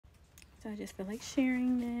So I just feel like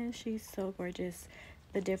sharing this. She's so gorgeous.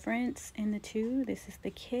 The difference in the two, this is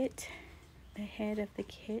the kit, the head of the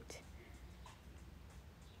kit.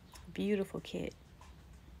 Beautiful kit.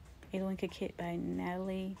 Aloenka kit by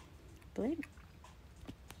Natalie Blick.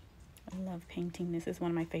 I love painting. This is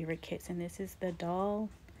one of my favorite kits, and this is the doll,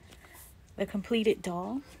 the completed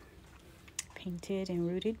doll, painted and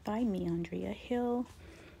rooted by me, Ondria Hill.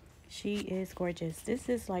 She is gorgeous. This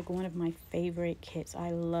is like one of my favorite kits.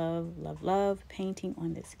 I love, love, love painting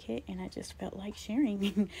on this kit, and I just felt like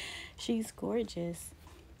sharing. She's gorgeous.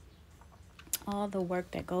 All the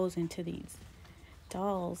work that goes into these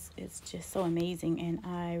dolls is just so amazing, and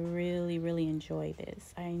I really, really enjoy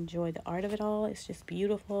this. I enjoy the art of it all. It's just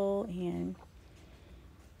beautiful, and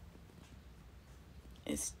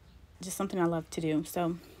it's just something I love to do.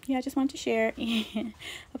 So yeah, I just wanted to share.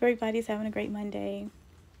 Hope everybody's having a great Monday.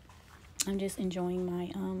 I'm just enjoying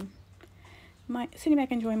my sitting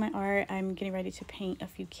back enjoying my art. I'm getting ready to paint a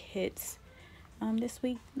few kits this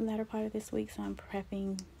week, the latter part of this week, so I'm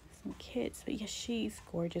prepping some kits. But yeah, she's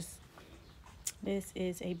gorgeous. This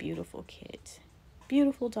is a beautiful kit.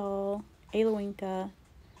 Beautiful doll, Aloenka,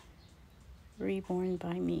 reborn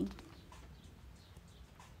by me.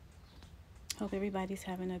 Hope everybody's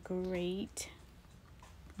having a great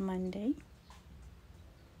Monday.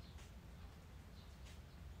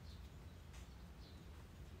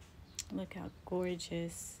 Look how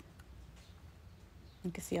gorgeous.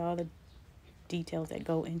 You can see all the details that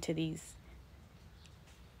go into these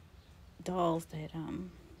dolls that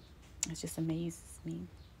it just amazes me.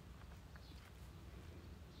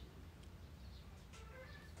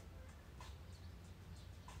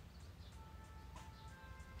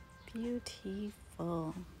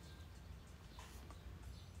 Beautiful.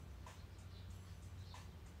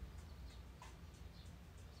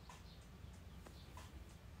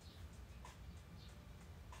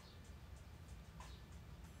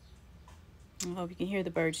 I hope you can hear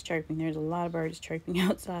the birds chirping. There's a lot of birds chirping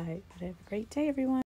outside. But have a great day, everyone.